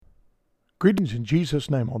Greetings in Jesus'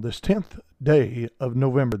 name on this 10th day of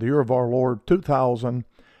November, the year of our Lord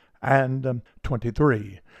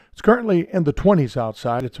 2023. It's currently in the 20s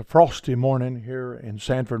outside. It's a frosty morning here in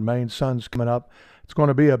Sanford, Maine. Sun's coming up. It's going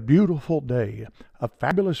to be a beautiful day, a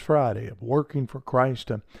fabulous Friday of working for Christ,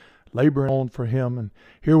 laboring on for Him. And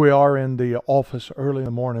here we are in the office early in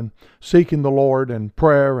the morning, seeking the Lord in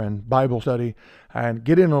prayer and Bible study and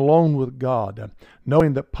getting alone with God,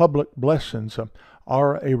 knowing that public blessings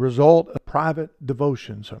are a result of private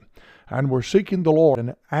devotions. And we're seeking the Lord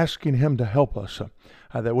and asking Him to help us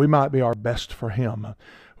that we might be our best for Him.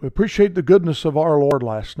 We appreciate the goodness of our Lord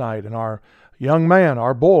last night, and our young man,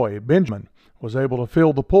 our boy, Benjamin, was able to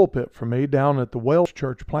fill the pulpit for me down at the Wells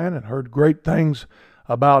Church plant and heard great things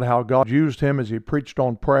about how God used him as he preached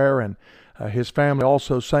on prayer, and his family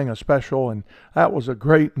also sang a special, and that was a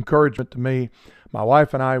great encouragement to me. My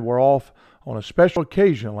wife and I were off on a special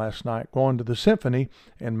occasion last night, going to the symphony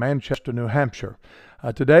in Manchester, New Hampshire.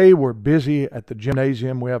 Today we're busy at the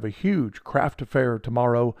gymnasium. We have a huge craft fair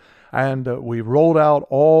tomorrow, and we've rolled out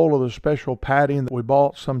all of the special padding that we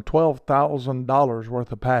bought, some $12,000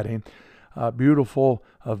 worth of padding, beautiful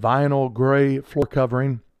vinyl gray floor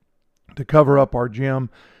covering to cover up our gym.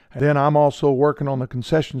 And then I'm also working on the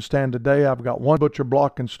concession stand today. I've got one butcher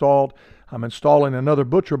block installed. I'm installing another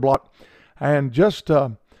butcher block, and just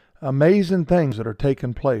amazing things that are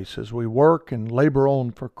taking place as we work and labor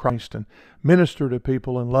on for Christ and minister to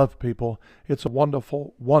people and love people. It's a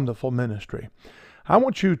wonderful, wonderful ministry. I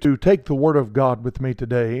want you to take the Word of God with me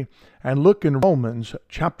today and look in Romans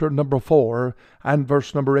chapter number 4 and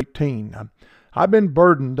verse number 18. I've been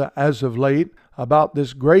burdened as of late about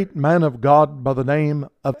this great man of God by the name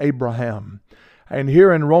of Abraham. And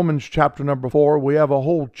here in Romans chapter number 4, we have a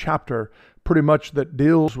whole chapter pretty much that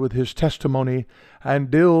deals with his testimony and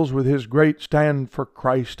deals with his great stand for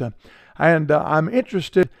Christ. And I'm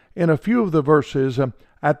interested in a few of the verses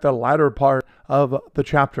at the latter part of the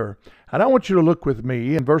chapter. And I want you to look with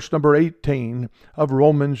me in verse number 18 of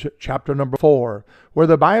Romans chapter number 4, where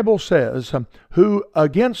the Bible says, who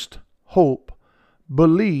against hope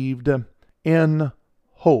believed in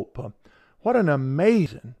hope. What an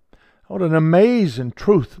amazing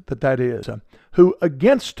truth that is. Who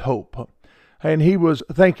against hope. And he was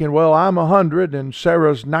thinking, well, I'm 100 and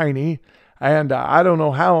Sarah's 90, and I don't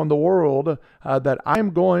know how in the world that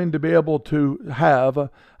I'm going to be able to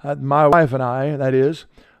have, my wife and I, that is,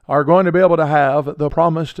 are going to be able to have the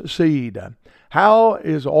promised seed. How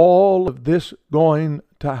is all of this going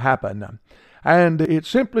to happen? And it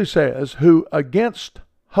simply says, who against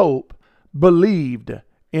hope believed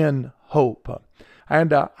in hope.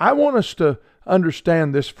 And I want us to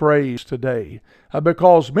understand this phrase today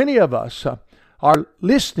because many of us are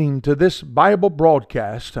listening to this Bible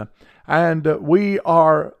broadcast and we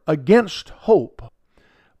are against hope.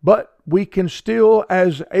 But we can still,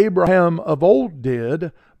 as Abraham of old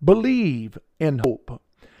did, believe in hope.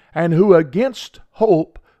 And who against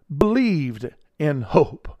hope believed in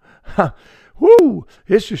hope. Woo!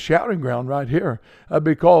 It's a shouting ground right here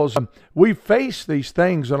because we face these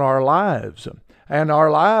things in our lives. And our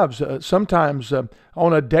lives sometimes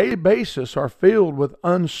on a daily basis are filled with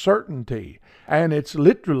uncertainty. And it's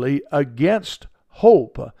literally against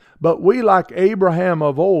hope. But we, like Abraham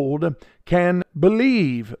of old, can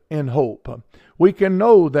believe in hope. We can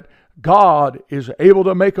know that God is able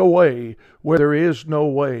to make a way where there is no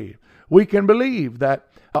way. We can believe that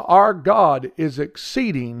our God is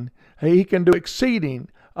exceeding. He can do exceeding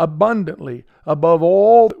abundantly above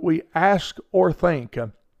all that we ask or think.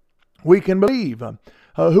 We can believe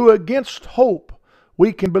who against hope,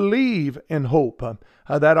 we can believe in hope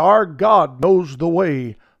that our God knows the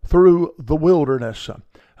way through the wilderness.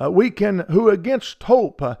 We can, who against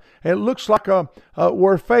hope, it looks like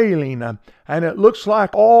we're failing and it looks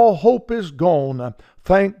like all hope is gone.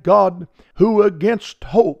 Thank God, who against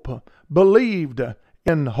hope believed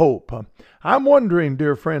in hope. I'm wondering,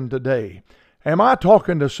 dear friend, today, am I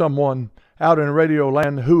talking to someone out in Radio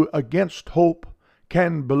Land who against hope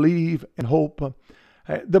can believe in hope?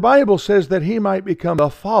 The Bible says that he might become the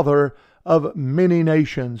father of many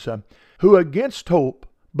nations, who against hope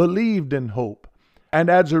believed in hope, and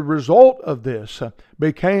as a result of this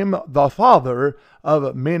became the father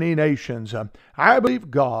of many nations. I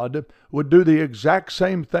believe God would do the exact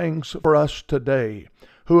same things for us today,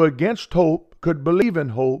 who against hope could believe in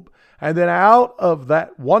hope, and then out of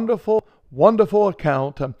that wonderful, wonderful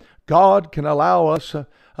account, God can allow us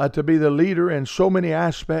to be the leader in so many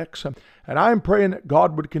aspects. And I'm praying that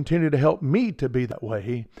God would continue to help me to be that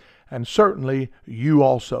way, and certainly you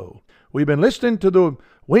also. We've been listening to the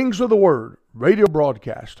Wings of the Word radio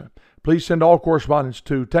broadcast, Please send all correspondence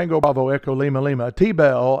to Tango Bravo Echo Lima Lima,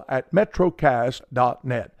 T-Bell at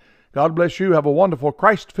metrocast.net. God bless you. Have a wonderful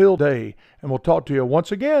Christ-filled day, and we'll talk to you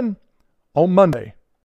once again on Monday.